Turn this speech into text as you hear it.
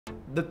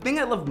The thing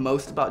I love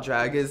most about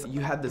drag is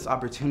you had this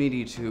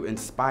opportunity to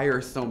inspire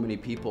so many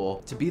people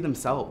to be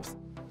themselves.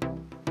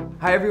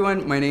 Hi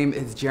everyone, my name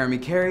is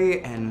Jaremi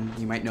Carey, and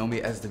you might know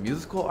me as the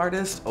musical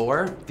artist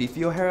or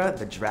Fifi O'Hara,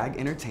 the drag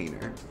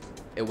entertainer.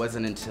 It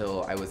wasn't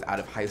until I was out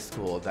of high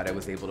school that I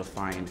was able to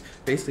find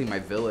basically my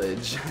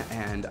village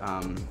and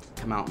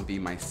come out and be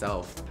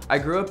myself. I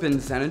grew up in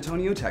San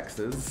Antonio,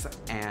 Texas,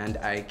 and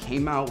I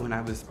came out when I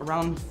was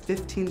around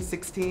 15,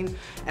 16,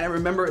 and I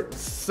remember it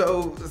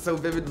so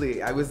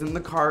vividly. I was in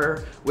the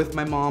car with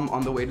my mom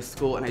on the way to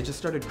school, and I just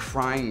started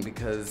crying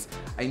because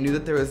I knew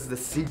that there was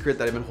this secret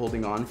that I've been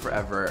holding on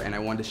forever, and I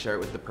wanted to share it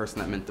with the person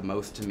that meant the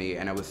most to me,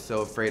 and I was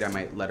so afraid I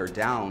might let her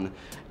down.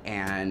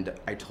 And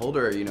I told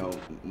her, you know,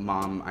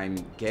 Mom, I'm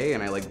gay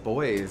and I like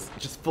boys,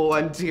 just full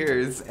on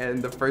tears.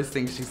 And the first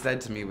thing she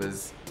said to me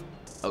was,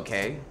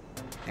 okay,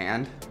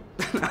 and?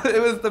 It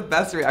was the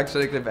best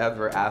reaction I could have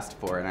ever asked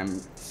for, and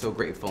I'm so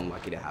grateful and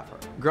lucky to have her.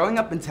 Growing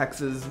up in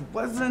Texas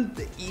wasn't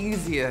the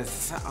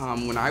easiest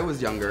when I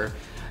was younger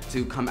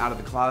to come out of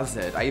the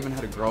closet. I even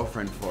had a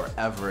girlfriend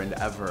forever and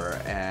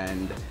ever,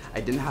 and I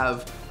didn't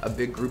have a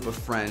big group of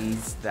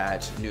friends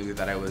that knew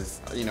that I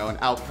was, you know, an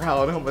out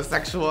proud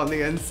homosexual on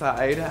the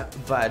inside,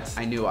 but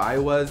I knew I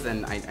was,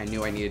 and I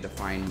knew I needed to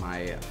find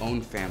my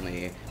own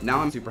family. Now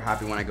I'm super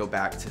happy when I go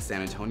back to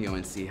San Antonio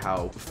and see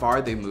how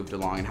far they moved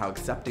along and how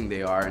accepting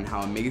they are and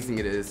how amazing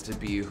it is to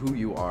be who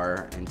you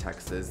are in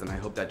Texas, and I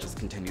hope that just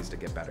continues to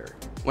get better.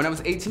 When I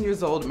was 18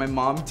 years old, my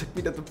mom took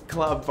me to the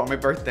club for my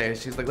birthday.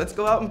 She's like, let's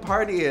go out and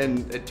party,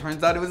 and it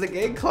turns out it was a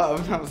gay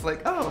club. And I was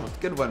like, oh,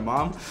 good one,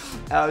 Mom.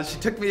 She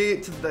took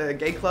me to the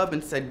gay club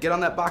and said, get on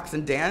that box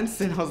and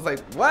dance. And I was like,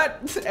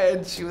 what?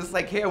 And she was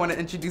like, hey, I want to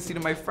introduce you to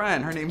my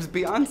friend. Her name's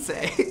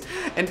Beyonce.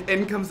 And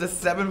in comes a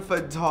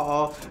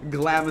 7-foot-tall,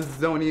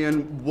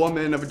 glamazonian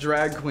woman of a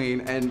drag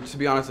queen. And to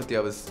be honest with you,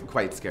 I was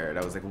quite scared.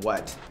 I was like,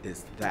 what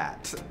is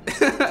that?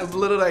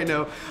 Little did I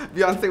know,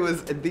 Beyonce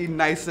was the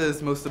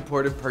nicest, most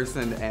supportive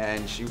person,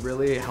 and she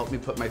really helped me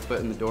put my foot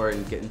in the door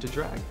and get into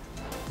drag.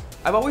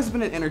 I've always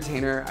been an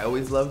entertainer. I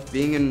always loved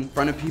being in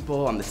front of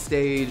people on the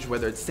stage,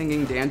 whether it's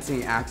singing,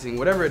 dancing, acting,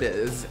 whatever it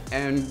is,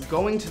 and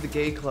going to the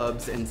gay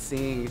clubs and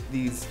seeing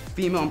these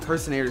female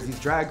impersonators, these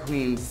drag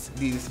queens,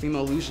 these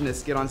female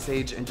illusionists get on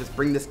stage and just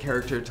bring this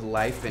character to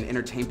life and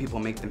entertain people,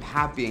 make them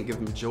happy and give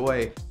them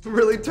joy,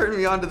 really turned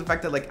me on to the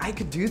fact that, like, I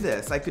could do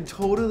this. I could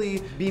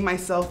totally be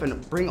myself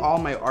and bring all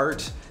my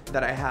art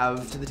that I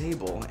have to the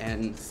table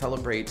and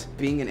celebrate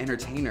being an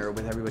entertainer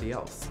with everybody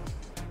else.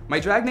 My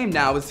drag name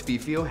now is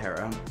Fifi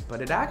O'Hara,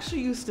 but it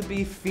actually used to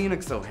be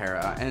Phoenix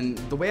O'Hara, and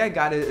the way I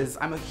got it is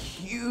I'm a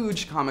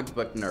huge comic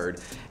book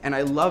nerd, and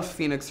I love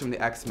Phoenix from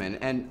the X-Men,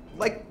 and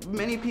like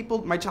many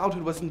people, my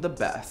childhood wasn't the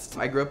best.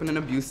 I grew up in an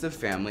abusive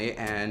family,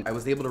 and I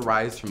was able to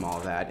rise from all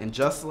that, and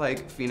just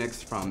like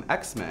Phoenix from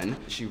X-Men,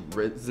 she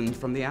risen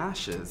from the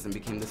ashes and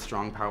became this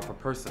strong, powerful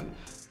person.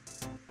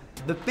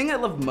 The thing I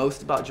love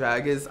most about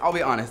drag is, I'll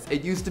be honest,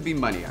 it used to be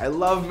money. I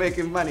love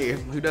making money,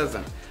 who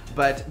doesn't?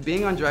 But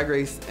being on Drag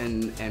Race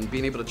and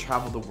being able to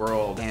travel the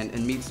world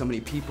and meet so many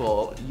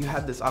people, you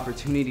had this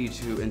opportunity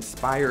to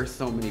inspire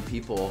so many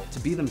people to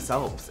be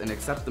themselves and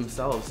accept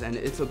themselves. And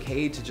it's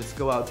okay to just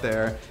go out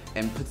there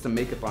and put some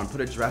makeup on,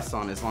 put a dress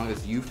on, as long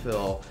as you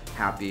feel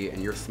happy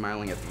and you're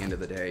smiling at the end of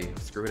the day.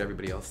 Screw what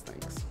everybody else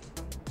thinks.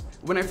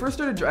 When I first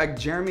started drag,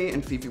 Jaremi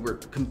and Fifi were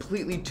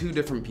completely two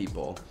different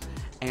people.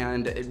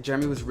 And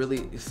Jaremi was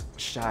really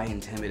shy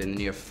and timid, and then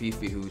you have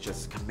Fifi who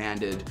just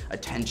commanded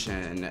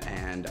attention.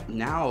 And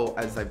now,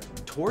 as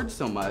I've toured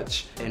so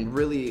much and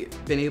really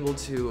been able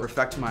to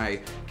perfect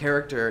my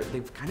character,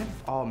 they've kind of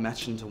all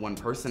meshed into one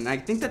person. And I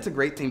think that's a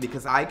great thing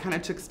because I kind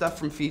of took stuff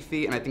from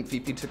Fifi, and I think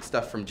Fifi took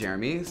stuff from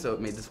Jaremi, so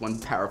it made this one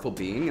powerful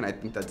being, and I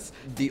think that's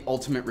the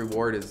ultimate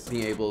reward, is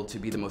being able to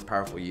be the most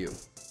powerful you.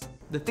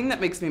 The thing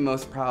that makes me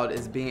most proud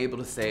is being able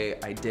to say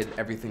I did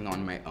everything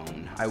on my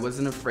own. I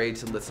wasn't afraid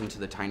to listen to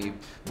the tiny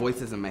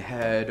voices in my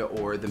head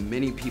or the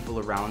many people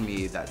around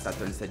me that sat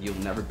there and said, you'll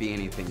never be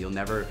anything, you'll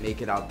never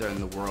make it out there in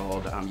the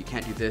world, you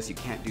can't do this, you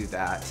can't do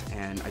that.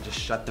 And I just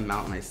shut them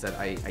out and I said,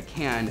 I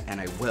can and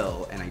I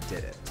will, and I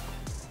did it.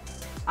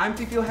 I'm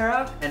Fifi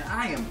O'Hara, and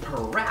I am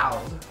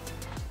proud.